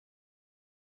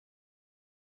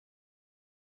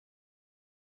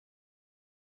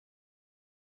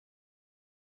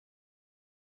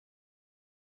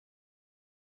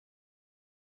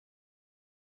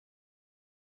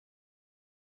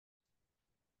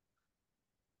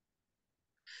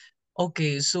Okay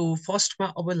so फर्स्टमा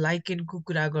अब लाइकेनको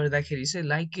कुरा गर्दाखेरि चाहिँ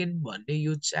लाइकेन भन्ने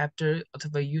यो च्याप्टर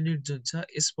अथवा युनिट जुन छ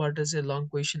यसबाट चाहिँ लङ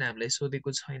क्वेसन हामीलाई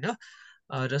सोधेको छैन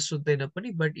र सोध्दैन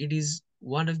पनि but it is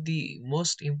one of the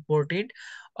most important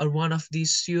or one of the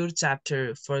sure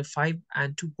chapter for 5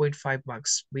 and 2.5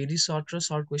 marks very short र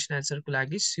सर्ट क्वेसन एन्सरको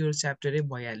लागि स्योर च्याप्टरै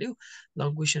भइहाल्यो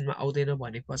लङ क्वेसनमा आउँदैन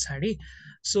भने पछाडि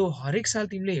सो हरेक साल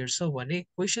तिमीले हेर्छौ भने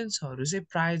क्वेसन्सहरू चाहिँ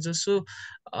प्रायः जसो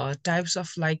टाइप्स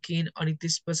अफ लाइकेन अनि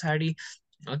त्यस पछाडि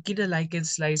किन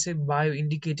लाइकेन्सलाई चाहिँ बायो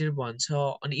इन्डिकेटर भन्छ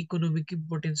अनि इकोनोमिक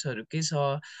इम्पोर्टेन्सहरू के छ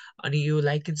अनि यो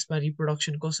लाइकेन्समा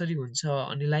रिप्रोडक्सन कसरी हुन्छ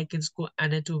अनि लाइकेन्सको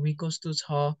एनाटोमी कस्तो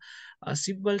छ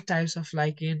सिम्पल टाइप्स अफ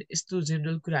लाइकेन यस्तो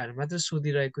जेनरल कुराहरू मात्र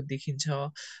सोधिरहेको देखिन्छ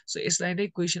सो यसलाई नै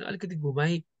क्वेसन अलिकति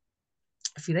घुमाइ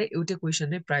फिराइ एउटै क्वेसन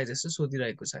नै प्रायः जस्तो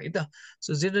सोधिरहेको छ है त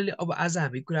सो जेनरली अब आज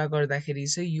हामी कुरा गर्दाखेरि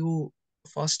चाहिँ यो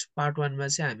फर्स्ट पार्ट वानमा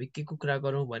चाहिँ हामी के को कुरा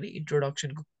गरौँ भने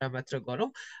इन्ट्रोडक्सनको कुरा मात्र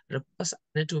गरौँ र प्लस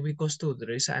एनाटोमी कस्तो हुँदो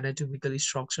रहेछ एनाटोमिकल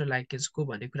स्ट्रक्चर लाइकेन्सको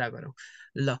भन्ने कुरा गरौँ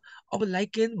ल अब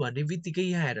लाइकेन भन्ने बित्तिकै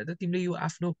यहाँ हेर त तिमीले यो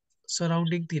आफ्नो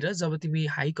सराउन्डिङतिर जब तिमी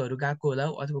हाइकहरू गएको होला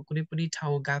अथवा कुनै पनि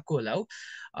ठाउँ गएको होला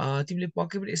तिमीले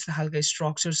पक्कै पनि यस्ता खालका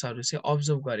स्ट्रक्चर्सहरू चाहिँ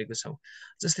अब्जर्भ गरेको छौ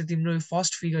जस्तै तिम्रो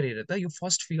फर्स्ट फिगर हेर त यो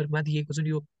फर्स्ट फिगरमा दिएको जुन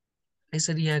यो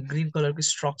यसरी यहाँ ग्रीन कलरको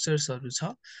स्ट्रक्चर्सहरू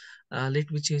छ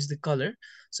let me change the colour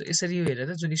so यसरी यो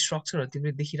हेरेर जुन स्ट्रक्चरहरू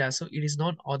तिमीले देखिरहेछौ it is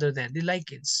not other than the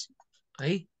lichens है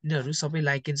यिनीहरू सबै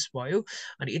लाइकेन्स भयो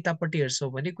अनि यतापट्टि हेर्छौ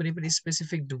भने कुनै पनि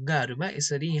स्पेसिफिक ढुङ्गाहरूमा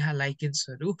यसरी यहाँ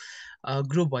लाइकेन्सहरू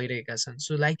ग्रो भइरहेका छन्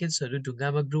सो लाइकेन्सहरू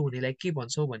ढुङ्गामा ग्रो हुनेलाई के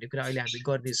भन्छौँ भन्ने कुरा अहिले हामी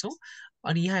गर्नेछौँ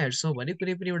अनि यहाँ हेर्छौँ भने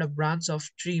कुनै पनि एउटा ब्रान्च अफ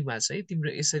ट्रीमा चाहिँ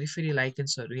तिम्रो यसरी फेरि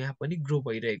लाइकेन्सहरू यहाँ पनि ग्रो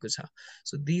भइरहेको छ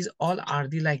so these all are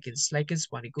the lichens lichens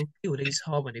भनेको के हुँदैछ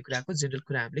भन्ने कुराको जेनरल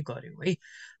कुरा हामीले गऱ्यौँ है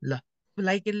ल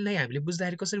लाइकेनलाई हामीले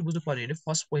बुझ्दाखेरि कसरी बुझ्नु पर्यो भने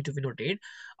फर्स्ट पोइन्ट अफ नोटेड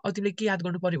अब तिमीले के याद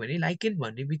गर्नु पर्यो भने लाइकेन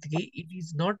भन्ने बित्तिकै it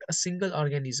is not a single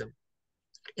organism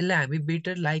यसलाई हामी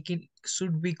better lichen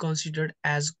should be considered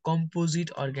as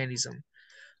composite organism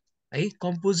है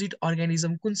कम्पोजिट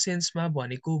अर्गानिजम कुन सेन्समा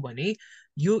भनेको भने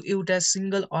यो एउटा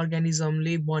सिङ्गल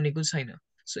अर्गानिजमले बनेको छैन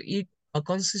so it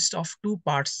consist of to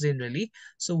parts generally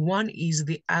so one is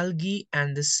the algae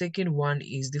and the second one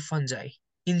is the फन्जाई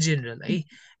in general है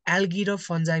algae र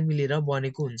फन्जाई मिलेर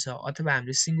बनेको हुन्छ अथवा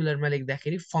हामीले सिङ्गुलरमा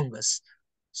लेख्दाखेरि फङ्गस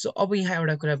सो अब यहाँ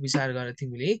एउटा कुरा विचार गर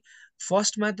तिमीले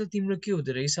फर्स्टमा त तिम्रो के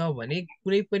हुँदो रहेछ भने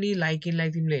कुनै पनि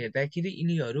लाइकेनलाई तिमीले हेर्दाखेरि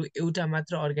यिनीहरू एउटा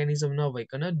मात्र अर्गानिजम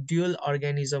नभइकन ड्युअल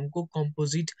अर्गानिजमको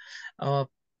कम्पोजिट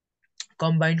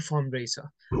कम्बाइन्ड फर्म रहेछ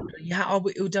र यहाँ अब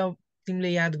एउटा तिमीले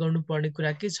याद गर्नुपर्ने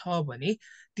कुरा के छ भने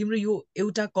तिम्रो यो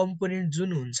एउटा कम्पोनेन्ट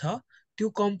जुन हुन्छ त्यो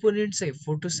कम्पोनेन्ट चाहिँ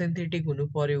फोटोसिन्थेटिक हुनु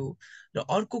पर्यो र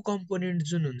अर्को कम्पोनेन्ट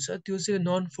जुन हुन्छ त्यो चाहिँ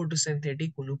नन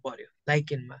फोटोसिन्थेटिक हुनु पर्यो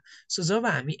लाइकेनमा सो जब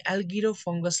हामी एल्गी र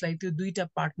फङ्गसलाई त्यो दुईटा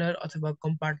पार्टनर अथवा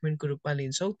कम्पार्टमेन्टको रूपमा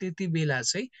लिन्छौँ त्यति बेला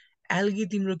चाहिँ एल्गी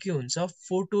तिम्रो के हुन्छ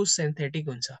फोटोसिन्थेटिक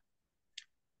हुन्छ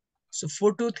सो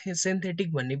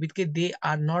फोटोसिन्थेटिक भन्ने बित्तिकै दे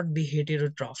आर नट दि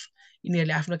हेटेरोट्रफ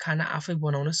यिनीहरूले आफ्नो खाना आफै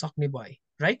बनाउन सक्ने भए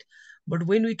right but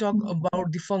when we talk about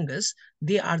the fungus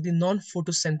they are the non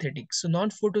फोटोसिन्थेटिक so non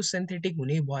फोटोसिन्थेटिक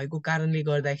हुने भएको कारणले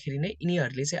गर्दाखेरि नै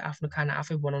यिनीहरूले चाहिँ आफ्नो खाना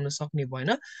आफै बनाउन सक्ने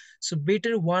भएन so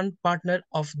better one partner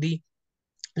of the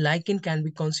lichen can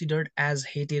be considered as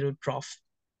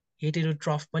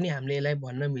हेटेरोट्रफ पनि हामीले यसलाई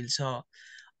भन्न मिल्छ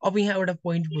अब यहाँ एउटा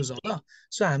पोइन्ट बुझौँ ल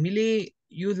सो हामीले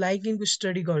यो लाइकेनको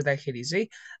स्टडी गर्दाखेरि चाहिँ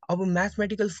अब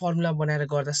म्याथमेटिकल फर्मुला बनाएर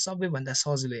गर्दा सबैभन्दा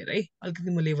सजिलो हेर है अलिकति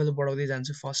म लेभल बढाउँदै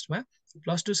जान्छु फर्स्टमा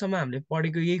प्लस टूसम्म हामीले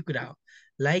पढेको यही कुरा हो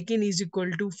lichen is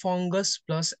equal to fungus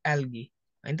plus algae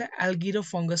होइन त एल्गी र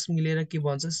फङ्गस मिलेर के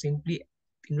भन्छ सिम्पली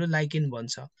तिम्रो लाइकेन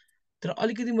भन्छ तर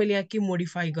अलिकति मैले यहाँ के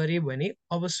मोडिफाई गरेँ भने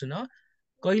अब सुन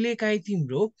कहिलेकाहीँ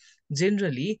तिम्रो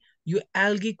जेनरली यो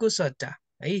एल्गीको सट्टा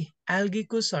है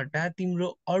एल्गीको सट्टा तिम्रो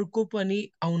अर्को पनि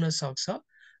आउन सक्छ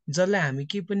जसलाई हामी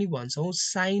के पनि भन्छौँ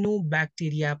साइनो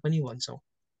ब्याक्टेरिया पनि भन्छौँ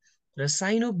र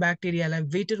साइनो ब्याक्टेरियालाई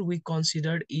better we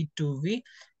considered it to be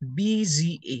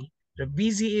बिजिए र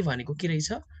बिजिए भनेको के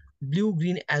रहेछ ब्लू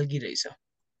ग्रीन एल्गी रहेछ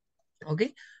okay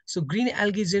so green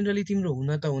algae generally तिम्रो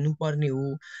हुन त हुनुपर्ने हो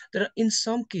तर in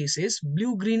some cases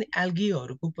blue green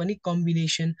एल्गीहरूको पनि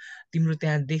कम्बिनेसन तिम्रो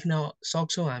त्यहाँ देख्न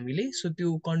सक्छौँ हामीले सो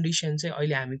त्यो कन्डिसन चाहिँ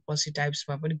अहिले हामी पछि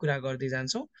टाइप्समा पनि कुरा गर्दै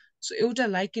जान्छौँ सो एउटा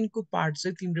लाइकेनको पार्ट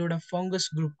चाहिँ तिम्रो एउटा फङ्गस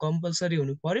ग्रुप कम्पलसरी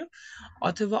हुनु पर्यो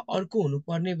अथवा अर्को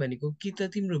हुनुपर्ने भनेको कि त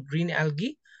तिम्रो green algae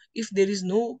if there is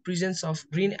no presence of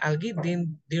green algae then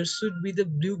there should be the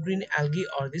blue green algae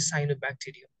or the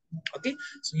साइनोब्याक्टेरियम okay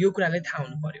so यो कुरालाई थाहा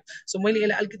हुनु पर्यो सो मैले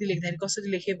यसलाई अलिकति लेख्दाखेरि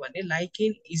कसरी लेखेँ भने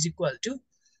लाइकेन इज इक्वल टु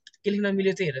के लेख्न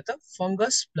मिल्यो त हेर त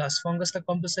फङ्गस त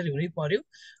कम्पलसरी हुनै पर्यो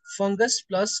फङ्गस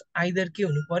प्लस आइदर के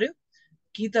हुनु पर्यो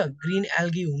कि त ग्रीन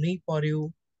एल्गी हुनै पर्यो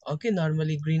ओके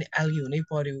नर्मली ग्रीन एल्गी हुनै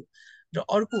पर्यो र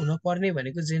अर्को हुन पर्ने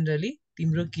भनेको जेनरली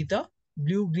तिम्रो कि त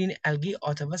ब्लू ग्रीन एल्गी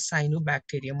अथवा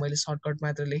साइनोब्याक्टेरियम मैले सर्टकट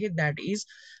मात्र लेखेँ द्याट इज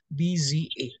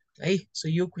BZA है सो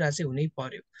यो कुरा चाहिँ हुनै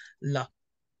पर्यो ल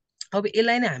अब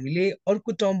यसलाई नै हामीले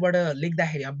अर्को टर्मबाट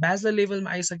लेख्दाखेरि अब ब्याचलर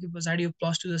लेभलमा आइसके पछाडि यो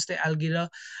 +2 जस्तै एल्गी र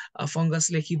फङ्गस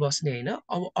लेखिबस्ने होइन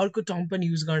अब अर्को टर्म पनि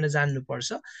युज गर्न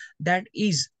जान्नुपर्छ द्याट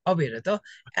इज अब हेर त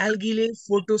एल्गीले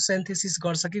फोटोसेन्थेसिस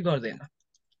गर्छ कि गर्दैन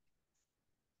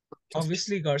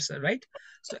अभियसली गर्छ राइट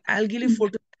सो एल्गीले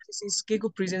फोटोसिन्थेसिस के को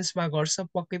प्रेजेन्समा गर्छ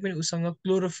पक्कै पनि उसँग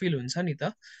क्लोरोफिल हुन्छ नि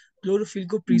त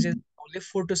क्लोरोफिलको प्रेजेन्समा उसले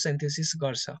फोटोसिन्थेसिस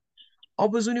गर्छ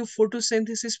अब जुन यो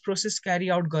फोटोसिन्थेसिस प्रोसेस क्यारी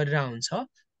आउट गरेर हुन्छ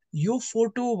यो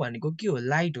फोटो भनेको के हो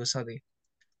लाइट हो सधैँ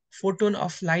फोटोन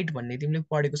अफ लाइट भन्ने तिमीले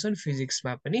पढेको छ नि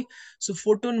फिजिक्समा पनि सो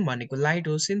फोटोन भनेको लाइट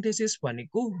हो सिन्थेसिस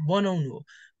भनेको बनाउनु हो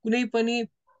कुनै पनि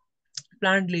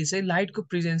प्लान्टले चाहिँ लाइटको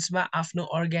प्रेजेन्समा आफ्नो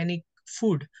अर्ग्यानिक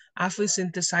फुड आफै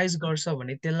सिन्थेसाइज गर्छ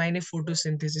भने त्यसलाई नै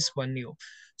फोटोसिन्थेसिस भन्ने हो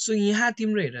सो यहाँ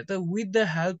तिम्रो हेर त with the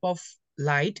help of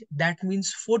light that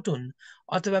means photon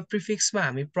अथवा प्रिफिक्समा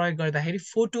हामी प्रयोग गर्दाखेरि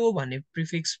फोटो भन्ने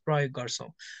प्रिफिक्स प्रयोग गर्छौँ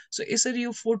सो यसरी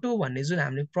यो फोटो भन्ने जुन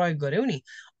हामीले प्रयोग गऱ्यौँ नि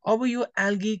अब यो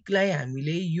एल्गीलाई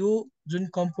हामीले यो जुन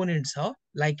कम्पोनेन्ट छ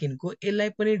लाइकेनको यसलाई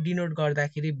पनि डिनोट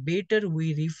गर्दाखेरि better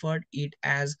we refer it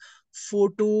as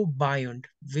फोटोबायोन्ट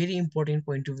very important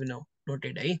point to be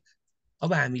noted है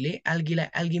अब हामीले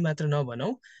एल्गीलाई एल्गी मात्र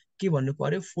नभनौँ के भन्नु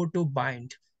पर्यो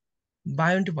फोटोबायोन्ट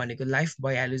बायोन्ट भनेको लाइफ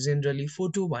भइहाल्यो जेनरली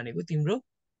फोटो भनेको तिम्रो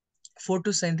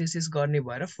फोटोसिन्थेसिस गर्ने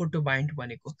भएर फोटोबायोन्ट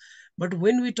भनेको but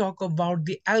when we talk about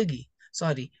the algae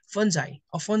sorry फन्जाई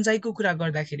अब फन्जाईको कुरा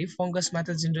गर्दाखेरि फङ्गसमा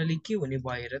त जेनरली के हुने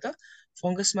भयो हेर त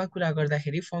फङ्गसमा कुरा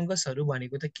गर्दाखेरि फङ्गसहरू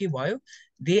भनेको त के भयो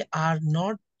दे आर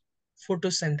नट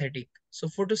फोटोसिन्थेटिक सो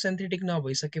फोटोसिन्थेटिक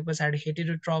नभइसके पछाडि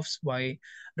हेटेरोट्रफ्स भए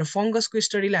र फङ्गसको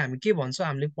स्टडीलाई हामी के भन्छौँ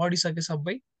हामीले पढिसके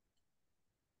सबै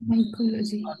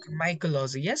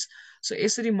माइकोलोजी यस सो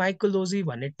यसरी माइकोलोजी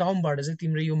भन्ने टर्मबाट चाहिँ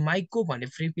तिम्रो यो माइको भन्ने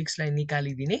प्रिफिक्सलाई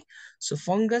निकालिदिने सो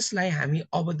फङ्गसलाई हामी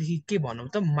अबदेखि के भनौँ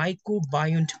त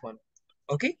माइकोबायोन्ट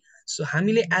भनौँ ओके सो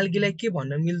हामीले एल्गीलाई के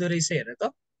भन्न मिल्दो रहेछ हेर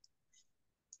त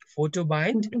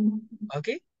फोटोबायोन्ट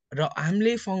ओके र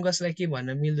हामीले फङ्गसलाई के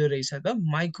भन्न मिल्दो रहेछ त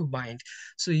माइक्रोबायोन्ट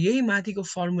सो यही माथिको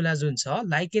फर्मुला जुन छ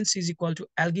lichens is equal to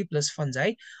algae plus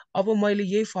फन्जाई अब मैले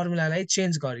यही फर्मुलालाई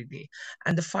चेन्ज गरिदिएँ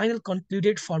and the final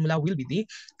concluded formula will be the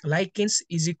lichens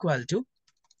is equal to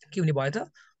के हुने भयो त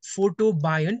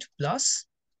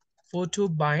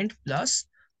फोटोबायोन्ट प्लस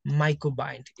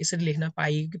माइक्रोबायोन्ट यसरी लेख्न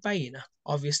पाइयो कि पाइएन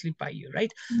अभियसली पाइयो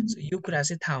राइट सो यो कुरा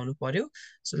चाहिँ थाहा हुनु पर्यो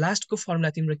सो लास्टको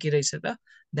फर्मुला तिम्रो के रहेछ त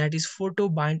that is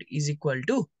फोटोबायोन्ट is equal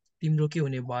to तिम्रो के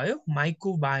हुने भयो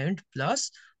माइक्रोबायोन्ट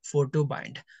प्लस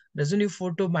फोटोबायोन्ट र जुन यो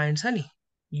फोटोबायोन्ट छ नि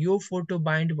यो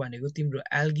फोटोबायोन्ट भनेको तिम्रो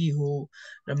एल्गी हो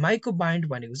र माइक्रोबायोन्ट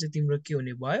भनेको चाहिँ तिम्रो के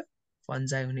हुने भयो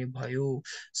फन्जाई हुने भयो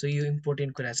सो यो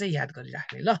इम्पोर्टेन्ट कुरा चाहिँ याद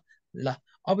गरिराख्ने ल ल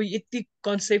अब यति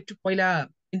कन्सेप्ट पहिला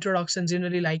इन्ट्रोडक्सन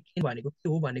जेनरली लाइकेन भनेको के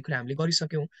हो भन्ने कुरा हामीले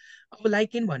गरिसक्यौँ अब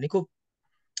लाइकेन भनेको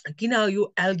किन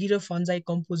यो एल्गी र फन्जाई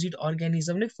कम्पोजिट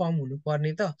अर्ग्यानिजम नै फर्म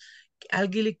हुनुपर्ने त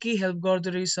एल्गीले के हेल्प गर्दो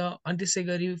रहेछ अनि त्यसै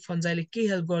गरी फन्जाईले के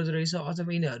हेल्प गर्दो रहेछ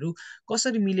अथवा यिनीहरू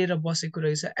कसरी मिलेर बसेको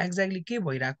रहेछ एक्ज्याक्टली के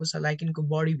भइरहेको छ लाइकेनको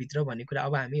बडीभित्र भन्ने कुरा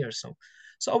अब हामी हेर्छौँ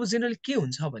सो अब जेनरली के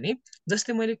हुन्छ भने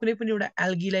जस्तै मैले कुनै पनि एउटा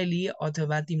एल्गीलाई लिएँ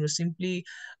अथवा तिम्रो सिम्पली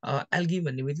एल्गी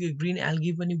भन्ने बित्तिकै ग्रिन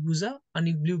एल्गी पनि बुझ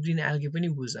अनि ब्लू ग्रिन एल्गी पनि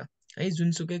बुझ है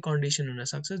जुनसुकै कन्डिसन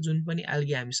हुनसक्छ जुन पनि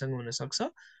एल्गी हामीसँग हुनसक्छ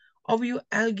अब यो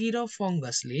एल्गी र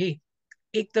फङ्गसले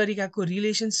एक तरिकाको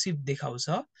रिलेसनसिप देखाउँछ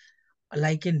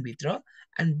लाइकेन भित्र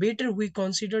and better we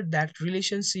consider that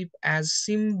relationship as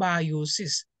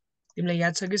symbiosis तिमीलाई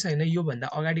याद छ कि छैन योभन्दा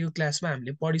अगाडिको क्लासमा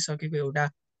हामीले पढिसकेको एउटा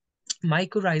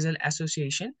माइक्रोराइजल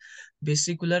एसोसिएसन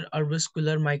भेसिकुलर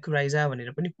अर्बस्कुलर माइक्रोराइजा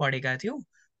भनेर पनि पढेका थियौँ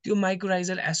त्यो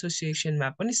माइक्रोराइजल एसोसिएसनमा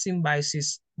पनि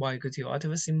सिम्बायोसिस भएको थियो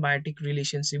अथवा सिम्बायोटिक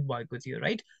रिलेसनसिप भएको थियो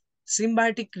राइट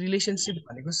सिम्बायोटिक रिलेसनसिप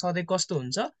भनेको सधैँ कस्तो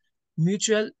हुन्छ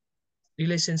म्युचुअल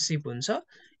रिलेसनसिप हुन्छ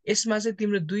यसमा चाहिँ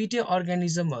तिम्रो दुईटै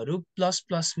अर्ग्यानिजमहरू प्लस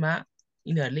प्लसमा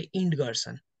यिनीहरूले इन्ड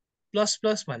गर्छन् प्लस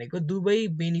प्लस भनेको दुवै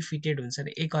बेनिफिटेड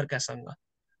हुन्छन् एकअर्कासँग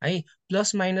है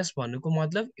प्लस माइनस भन्नुको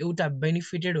मतलब एउटा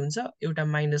बेनिफिटेड हुन्छ एउटा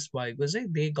माइनस भएको चाहिँ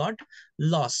दे गट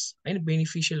लस होइन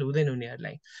बेनिफिसियल हुँदैन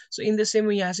उनीहरूलाई सो इन द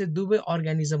सेम यहाँ चाहिँ दुवै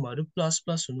अर्ग्यानिजमहरू प्लस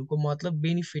प्लस हुनुको मतलब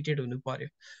बेनिफिटेड हुनु पर्यो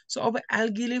सो अब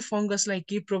एल्गीले फङ्गसलाई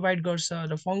के प्रोभाइड गर्छ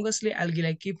र फङ्गसले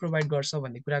एल्गीलाई के प्रोभाइड गर्छ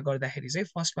भन्ने कुरा गर्दाखेरि चाहिँ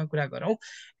फर्स्टमा कुरा गरौँ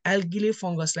एल्गीले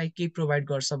फङ्गसलाई के प्रोभाइड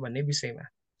गर्छ भन्ने विषयमा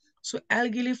सो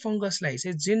एल्गीले फङ्गसलाई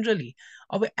चाहिँ जेनरली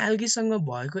अब एल्गीसँग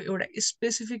भएको एउटा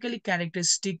स्पेसिफिकली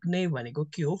क्यारेक्टरिस्टिक नै भनेको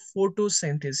के हो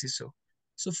फोटोसिन्थेसिस हो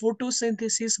सो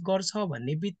फोटोसिन्थेसिस गर्छ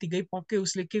भन्ने बित्तिकै पक्कै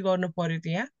उसले के गर्नु पर्यो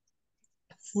त्यहाँ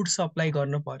फुड सप्लाई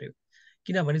गर्नु पर्यो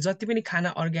किनभने जति पनि खाना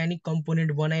अर्ग्यानिक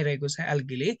कम्पोनेन्ट बनाइरहेको छ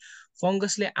एल्गीले,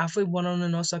 फङ्गसले आफै बनाउन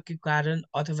नसकेको कारण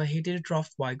अथवा हेटेरोट्रफ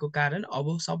भएको कारण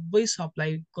अब सबै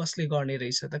सप्लाई कसले गर्ने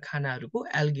रहेछ त खानाहरूको?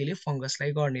 एल्गीले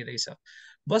फङ्गसलाई गर्ने रहेछ।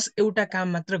 बस एउटा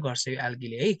काम मात्र गर्छ यो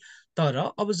एल्गीले है। तर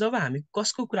अब जब हामी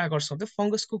कसको कुरा गर्छौँ त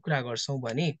फङ्गसको कुरा गर्छौँ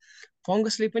भने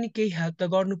फङ्गसले पनि केही हेल्प त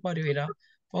गर्नु पर्यो हेर।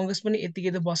 फङ्गस पनि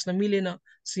यतिकै त बस्न मिलेन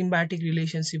सिम्बायोटिक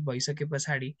रिलेसनसिप भइसके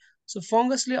पछाडि। सो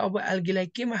फङ्गसले अब एल्गीलाई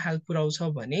केमा हेल्प पुऱ्याउँछ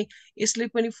भने यसले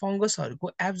पनि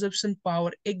फङ्गसहरूको एब्जर्प्सन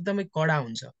पावर एकदमै कडा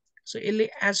हुन्छ। सो यसले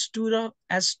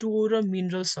H2 र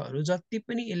मिनरल्सहरू जति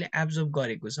पनि यसले एब्जर्ब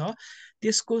गरेको छ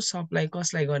त्यसको सप्लाई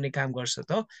कसलाई गर्ने काम गर्छ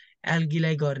त?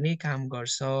 एल्गीलाई गर्ने काम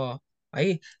गर्छ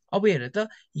है। अब हेर त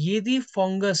यदि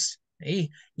फङ्गस है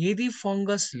यदि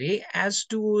फङ्गसले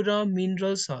H2O र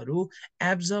मिनरल्सहरू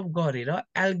एब्जर्ब गरेर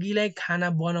एल्गीलाई खाना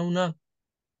बनाउन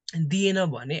दिएन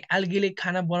भने एल्गीले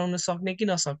खाना बनाउन सक्ने कि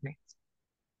नसक्ने?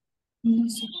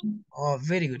 नसक्ने।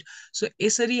 Very good. सो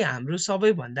यसरी हाम्रो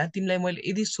सबैभन्दा तिमीलाई मैले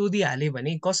यदि सोधिहालेँ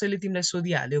भने कसैले तिमीलाई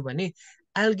सोधिहाल्यो भने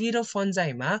एल्गी र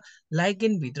फन्जाइमा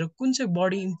लाइकेनभित्र कुन चाहिँ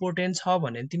बढी इम्पोर्टेन्ट छ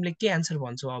भने तिमीले के एन्सर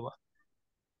भन्छौ अब?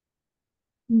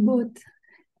 Both.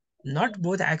 Not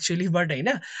both actually but होइन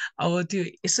अब त्यो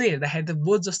यसो हेर्दाखेरि त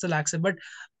बोथ जस्तो लाग्छ बट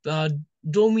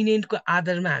डोमिनेन्टको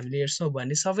आधारमा हामीले हेर्छौँ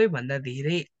भने सबैभन्दा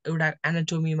धेरै एउटा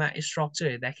एनाटोमीमा स्ट्रक्चर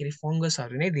हेर्दाखेरि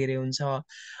फङ्गसहरू नै धेरै हुन्छ।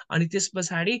 अनि त्यस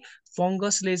पछाडि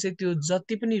फङ्गसले चाहिँ त्यो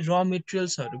जति पनि र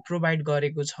मेटेरियल्सहरू प्रोभाइड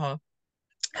गरेको छ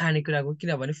खानेकुराको,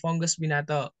 किनभने फङ्गस बिना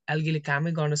त एल्गीले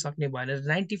कामै गर्न सक्ने भएन।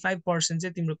 95%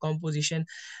 चाहिँ तिम्रो कम्पोजिसन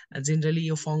जेनरली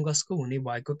यो फङ्गसको हुने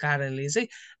भएको कारणले चाहिँ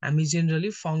हामी जेनरली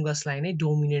फङ्गसलाई नै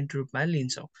डोमिनेन्ट रूपमा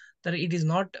लिन्छौँ। तर it is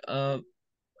not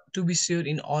to be sure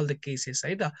in all the cases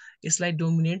है त। यसलाई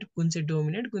डोमिनेन्ट कुन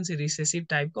चाहिँ रिसेसिभ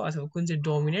टाइपको अथवा कुन चाहिँ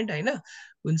डोमिनेन्ट होइन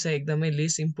कुन चाहिँ एकदमै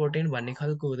लेस इम्पोर्टेन्ट भन्ने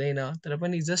खालको हुँदैन। तर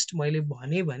पनि जस्ट मैले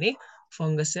भने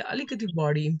फङ्गस चाहिँ अलिकति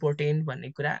बढी इम्पोर्टेन्ट भन्ने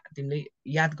कुरा तिमीले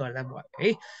याद गर्दा भयो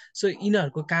है। सो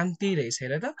यिनीहरूको काम त्यही रहेछ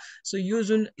हेर त। सो यो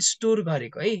जुन स्टोर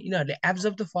गरेको है यिनीहरूले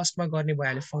एब्जर्ब त फर्स्टमा गर्ने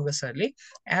भइहाल्यो फङ्गसहरूले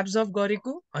एब्जर्ब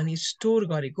गरेको अनि स्टोर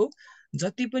गरेको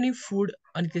जति पनि फुड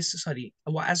अनि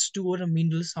अब H2O र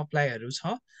मिनरल सप्लाईहरू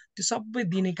छ त्यो सबै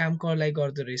दिने काम कसलाई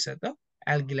गर्दो रहेछ त?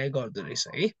 एल्गीलाई गर्दो रहेछ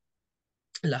है।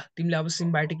 ल तिमीले अब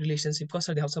सिम्बायोटिक रिलेसनसिप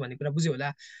कसरी देखाउँछ भन्ने कुरा बुझ्यौ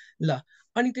होला। ल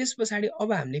अनि त्यस पछाडि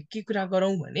अब हामीले के कुरा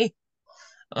गरौँ भने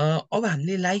अब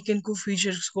हामीले लाइकेनको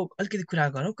फिचर्सको अलिकति कुरा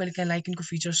गरौँ। कहिलेकाहीँ लाइकेनको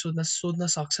फिचर सोध्न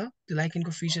सक्छ त्यो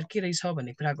लाइकेनको फिचर के रहेछ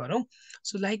भन्ने कुरा गरौँ।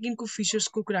 सो लाइकेनको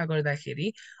फिचर्सको कुरा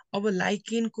गर्दाखेरि अब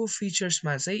लाइकेनको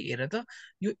फिचर्समा चाहिँ हेर त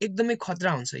यो एकदमै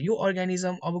खतरा हुन्छ। यो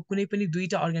अर्गानिजम अब कुनै पनि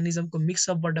दुईटा अर्गानिजमको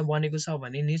मिक्सअपबाट बनेको छ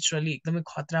भने नेचुरली एकदमै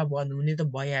खतरा हुने त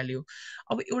भइहाल्यो।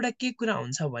 अब एउटा के कुरा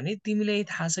हुन्छ भने तिमीलाई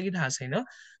थाहा छ कि थाहा छैन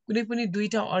कुनै पनि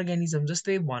दुईटा अर्गानिजम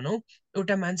जस्तै भनौँ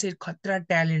एउटा मान्छे खतरा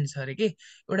ट्यालेन्ट छ अरे के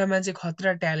एउटा मान्छे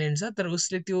खतरा ट्यालेन्ट छ तर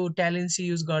उसले त्यो ट्यालेन्ट चाहिँ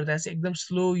युज गर्दा चाहिँ एकदम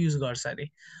स्लो युज गर्छ अरे।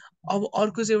 अब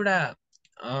अर्को चाहिँ एउटा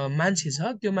मान्छे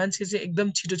छ त्यो मान्छे चाहिँ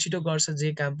एकदम छिटो छिटो गर्छ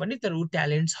जे काम पनि तर ऊ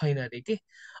ट्यालेन्ट छैन अरे के।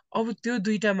 अब त्यो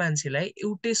दुईटा मान्छेलाई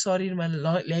एउटै शरीरमा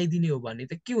ल्याइदिने हो भने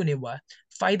त के हुने भयो?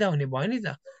 फाइदा हुने भयो नि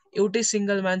त। एउटै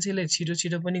सिङ्गल मान्छेले छिटो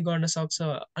छिटो पनि गर्न सक्छ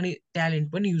अनि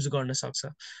ट्यालेन्ट पनि युज गर्न सक्छ।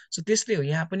 सो त्यसले हो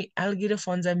यहाँ पनि एल्गी र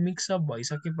फन्जाई मिक्सअप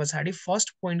भइसके पछाडि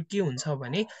फर्स्ट पोइन्ट के हुन्छ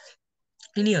भने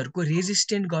यिनीहरूको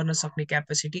रेजिस्टेन्ट गर्न सक्ने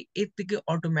क्यापेसिटी यत्तिकै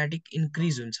अटोमेटिक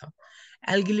इन्क्रिज हुन्छ।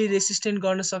 एल्गीले रेसिस्टेन्ट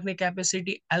गर्न सक्ने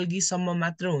क्यापेसिटी एल्गीसम्म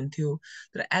मात्र हुन्थ्यो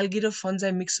तर एल्गी र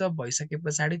फन्जाई मिक्सअप भइसके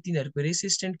पछाडि तिनीहरूको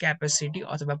रेसिस्टेन्ट क्यापेसिटी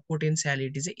अथवा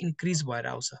पोटेन्सियालिटी चाहिँ इन्क्रिज भएर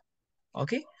आउँछ।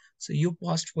 ओके सो यो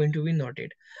first point to be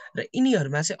noted. र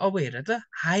यिनीहरूमा चाहिँ अब हेर त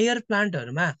हायर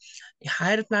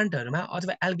प्लान्टहरूमा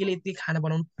अथवा एल्गीले यति खाना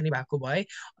बनाउनु पर्ने भएको भए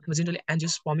अथवा जेनरली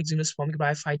एन्जियोस्पर्मिक जिम्नोस्पर्मिक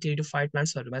ब्रायोफाइट टेरिडोफाइट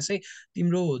प्लान्ट्सहरूमा चाहिँ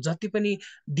तिम्रो जति पनि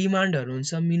डिमान्डहरू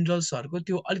हुन्छ मिनरल्सहरूको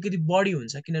त्यो अलिकति बढी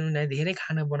हुन्छ किनभने उनीहरूले धेरै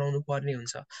खाना बनाउनु पर्ने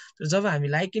हुन्छ। तर जब हामी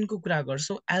लाइकेनको कुरा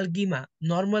गर्छौँ एल्गीमा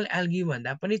नर्मल एल्गी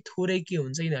भन्दा पनि थोरै के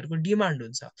हुन्छ यिनीहरूको डिमान्ड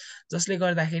हुन्छ जसले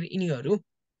गर्दाखेरि यिनीहरू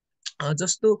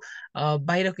जस्तो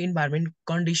बाहिरको इन्भाइरोमेन्ट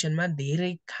कन्डिसनमा धेरै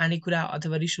खानेकुरा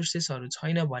अथवा रिसोर्सेसहरू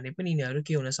छैन भने पनि यिनीहरू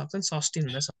के हुन सक्छन् सस्टेन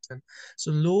हुन सक्छन्।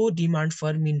 So low demand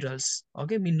for minerals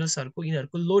okay मिनरल्सहरूको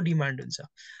यिनीहरूको लो डिमान्ड हुन्छ।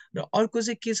 र अर्को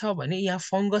चाहिँ के छ भने यहाँ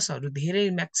फङ्गसहरू धेरै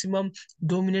म्याक्सिमम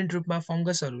डोमिनेन्ट रूपमा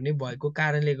फङ्गसहरू नै भएको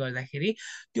कारणले गर्दाखेरि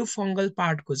त्यो फङ्गल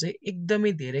पार्टको चाहिँ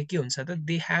एकदमै धेरै के हुन्छ त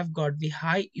they have got the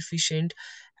high efficient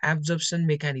absorption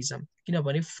mechanism.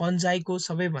 किनभने फन्जाईको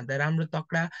सबैभन्दा राम्रो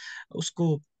तकडा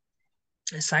उसको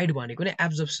साइड भनेको नै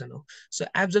एब्जर्प्सन हो। सो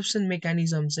एब्जर्प्सन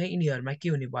मेकानिजम चाहिँ यिनीहरूमा के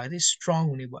हुने भयो त स्ट्रङ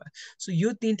हुने भयो। सो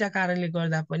यो तीनटा कारणले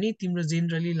गर्दा पनि तिम्रो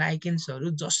जेनरली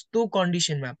लाइकेन्सहरू जस्तो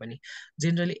कन्डिसनमा पनि,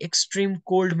 जेनरली एक्सट्रिम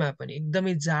कोल्डमा पनि,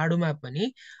 एकदमै जाडोमा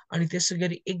पनि, अनि त्यसै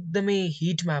गरी एकदमै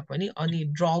हिटमा पनि, अनि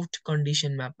ड्राउट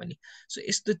कन्डिसनमा पनि, सो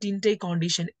यस्तो तिनटै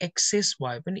कन्डिसन एक्सेस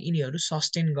भए पनि यिनीहरू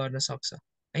सस्टेन गर्न सक्छ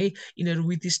है, यिनीहरू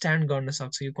विथ स्ट्यान्ड गर्न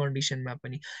सक्छ यो कन्डिसनमा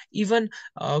पनि। इभन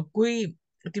कोही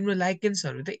तिम्रो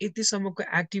लाइकेन्सहरू त यतिसम्मको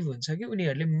एक्टिभ हुन्छ कि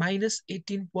उनीहरूले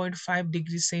 -18.5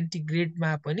 डिग्री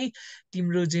सेन्टिग्रेडमा पनि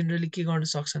तिम्रो जेनरली के गर्न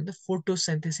सक्छन् त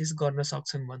फोटोसिन्थेसिस गर्न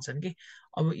सक्छन् भन्छन् कि।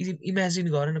 अब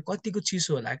इमेजिन गर न कतिको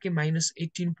चिसो होला कि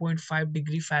 -18.5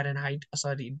 degree Fahrenheit,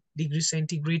 sorry, degree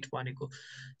centigrade भनेको।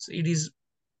 सो इट इज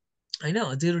होइन,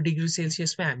 0 डिग्री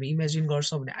सेल्सियसमा हामी इमेजिन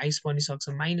गर्छौँ भने आइस पनि सक्छ।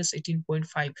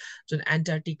 -18.5 जुन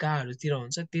एन्टार्टिकाहरूतिर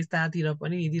हुन्छ त्यतातिर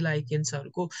पनि यदि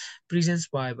लाइकेन्सहरूको प्रिजेन्स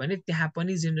भयो भने त्यहाँ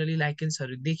पनि जेनरली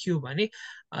लाइकेन्सहरू देखियो भने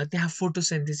त्यहाँ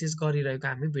फोटोसिन्थेसिस गरिरहेको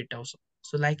हामी भेट्टाउँछौँ।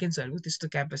 सो लाइकेन्सहरूको त्यस्तो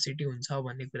क्यापेसिटी हुन्छ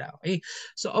भन्ने कुरा हो है।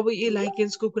 सो अब यो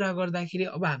लाइकेन्सको कुरा गर्दाखेरि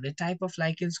अब हामीले टाइप अफ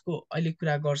लाइकेन्सको अहिले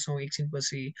कुरा गर्छौँ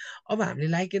एकछिनपछि। अब हामीले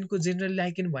लाइकेनको जेनरल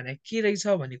लाइकेन भने के रहेछ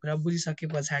भन्ने कुरा बुझिसके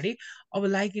पछाडि अब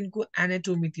लाइकेनको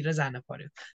एनाटोमीतिर जान पर्यो।